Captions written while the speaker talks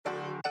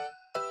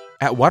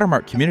At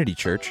Watermark Community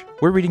Church,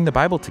 we're reading the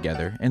Bible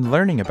together and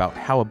learning about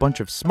how a bunch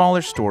of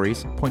smaller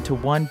stories point to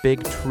one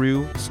big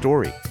true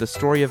story, the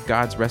story of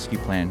God's rescue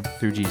plan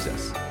through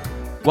Jesus.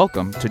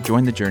 Welcome to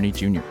Join the Journey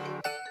Junior.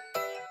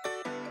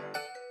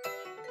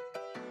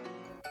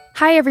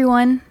 Hi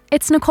everyone,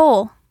 it's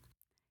Nicole.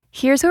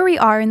 Here's where we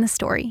are in the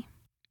story.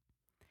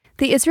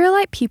 The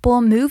Israelite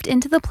people moved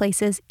into the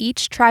places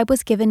each tribe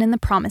was given in the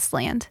Promised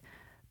Land,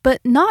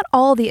 but not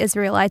all the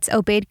Israelites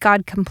obeyed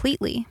God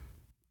completely.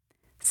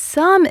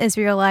 Some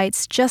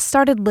Israelites just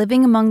started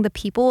living among the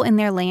people in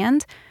their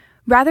land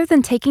rather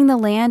than taking the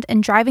land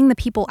and driving the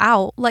people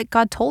out like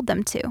God told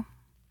them to.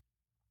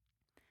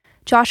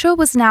 Joshua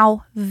was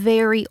now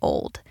very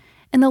old,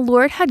 and the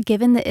Lord had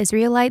given the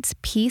Israelites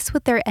peace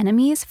with their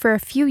enemies for a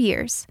few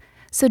years,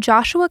 so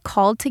Joshua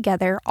called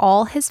together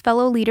all his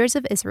fellow leaders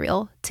of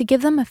Israel to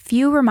give them a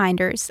few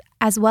reminders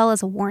as well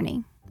as a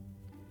warning.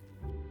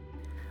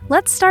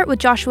 Let's start with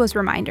Joshua's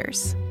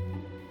reminders.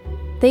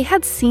 They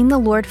had seen the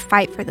Lord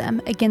fight for them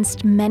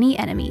against many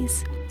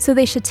enemies, so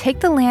they should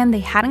take the land they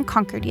hadn't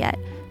conquered yet,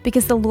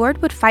 because the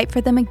Lord would fight for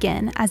them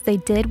again as they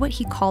did what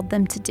he called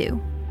them to do.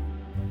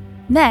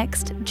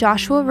 Next,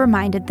 Joshua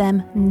reminded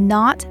them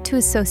not to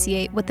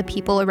associate with the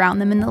people around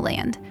them in the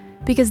land,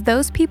 because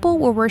those people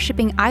were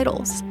worshiping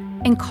idols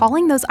and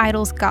calling those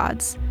idols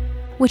gods,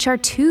 which are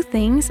two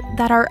things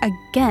that are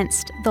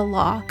against the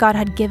law God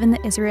had given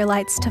the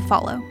Israelites to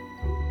follow.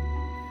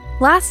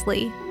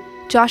 Lastly,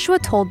 Joshua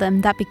told them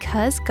that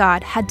because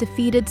God had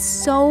defeated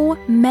so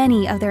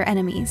many of their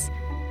enemies,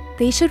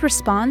 they should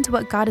respond to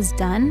what God has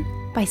done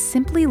by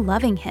simply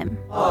loving him.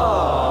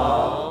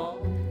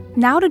 Aww.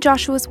 Now to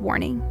Joshua's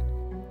warning.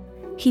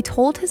 He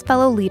told his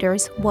fellow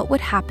leaders what would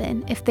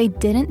happen if they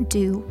didn't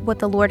do what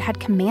the Lord had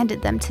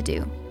commanded them to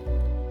do.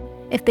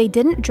 If they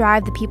didn't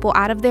drive the people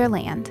out of their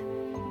land,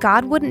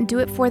 God wouldn't do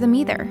it for them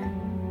either.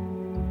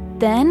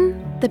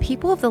 Then the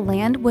people of the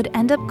land would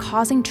end up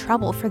causing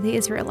trouble for the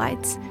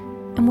Israelites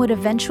and would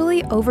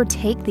eventually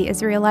overtake the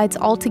Israelites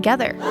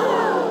altogether.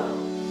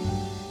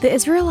 The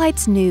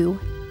Israelites knew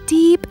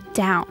deep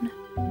down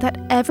that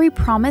every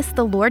promise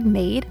the Lord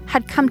made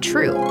had come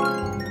true.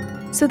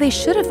 So they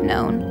should have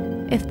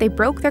known if they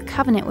broke their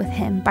covenant with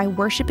him by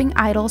worshiping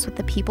idols with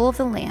the people of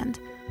the land,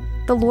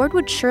 the Lord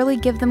would surely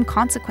give them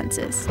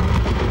consequences.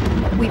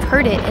 We've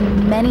heard it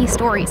in many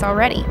stories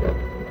already.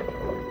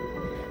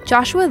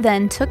 Joshua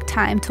then took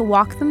time to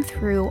walk them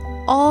through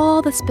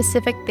all the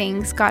specific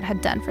things God had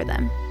done for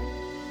them,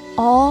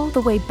 all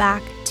the way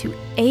back to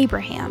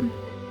Abraham,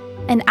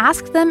 and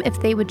asked them if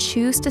they would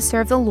choose to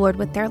serve the Lord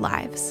with their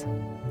lives.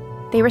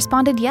 They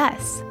responded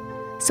yes,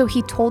 so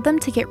he told them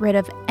to get rid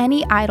of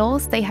any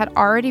idols they had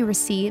already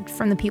received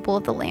from the people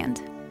of the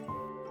land.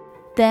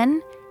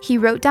 Then he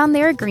wrote down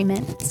their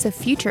agreement so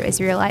future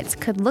Israelites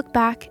could look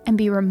back and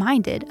be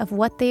reminded of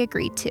what they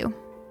agreed to.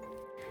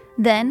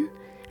 Then,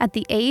 at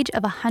the age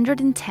of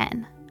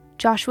 110,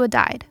 Joshua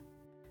died.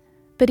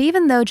 But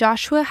even though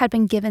Joshua had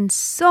been given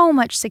so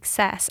much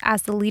success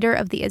as the leader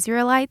of the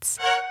Israelites,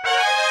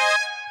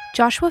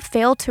 Joshua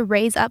failed to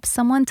raise up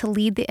someone to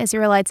lead the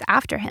Israelites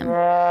after him.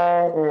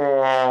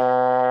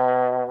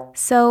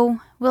 So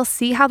we'll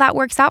see how that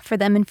works out for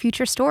them in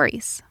future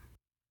stories.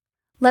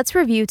 Let's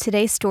review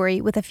today's story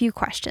with a few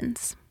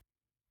questions.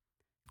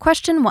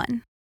 Question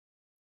 1.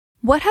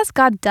 What has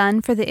God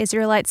done for the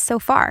Israelites so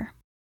far?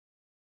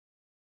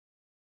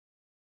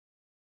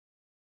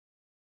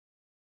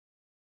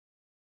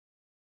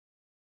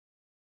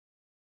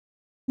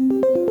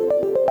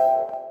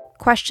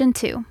 Question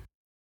 2.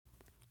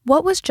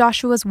 What was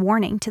Joshua's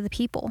warning to the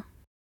people?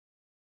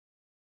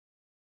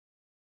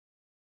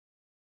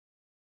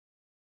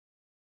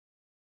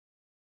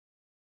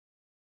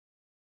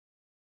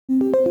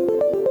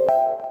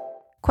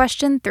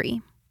 Question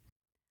 3.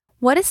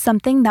 What is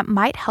something that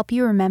might help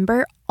you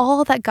remember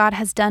all that God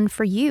has done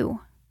for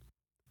you?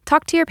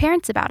 Talk to your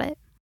parents about it.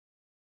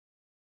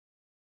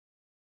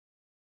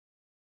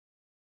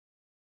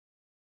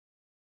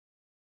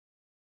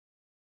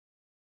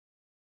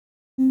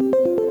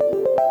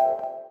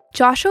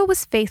 Joshua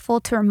was faithful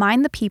to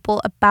remind the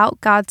people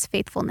about God's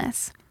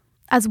faithfulness,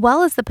 as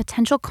well as the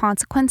potential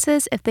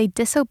consequences if they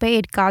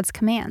disobeyed God's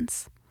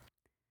commands.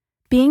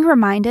 Being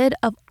reminded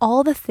of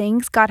all the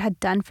things God had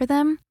done for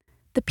them,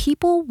 the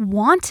people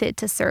wanted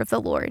to serve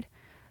the Lord,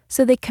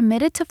 so they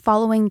committed to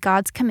following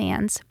God's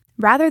commands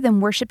rather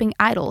than worshiping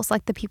idols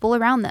like the people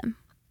around them.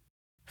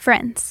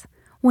 Friends,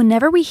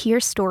 whenever we hear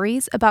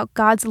stories about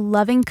God's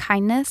loving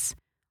kindness,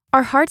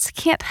 our hearts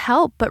can't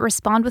help but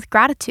respond with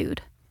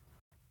gratitude.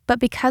 But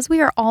because we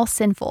are all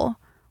sinful,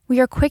 we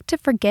are quick to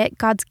forget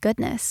God's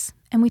goodness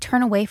and we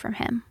turn away from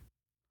him.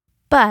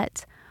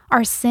 But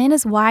our sin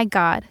is why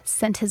God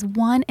sent his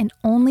one and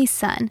only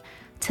Son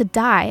to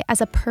die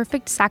as a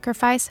perfect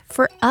sacrifice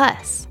for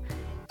us.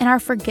 And our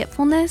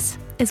forgetfulness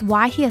is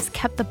why he has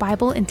kept the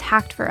Bible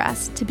intact for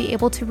us to be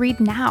able to read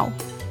now,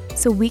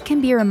 so we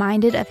can be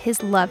reminded of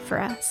his love for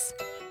us.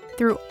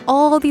 Through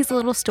all these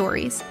little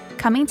stories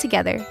coming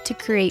together to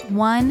create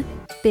one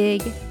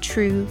big,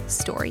 true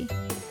story.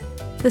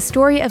 The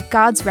story of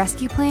God's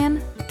rescue plan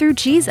through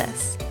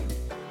Jesus.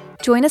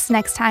 Join us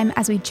next time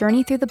as we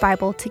journey through the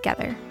Bible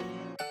together.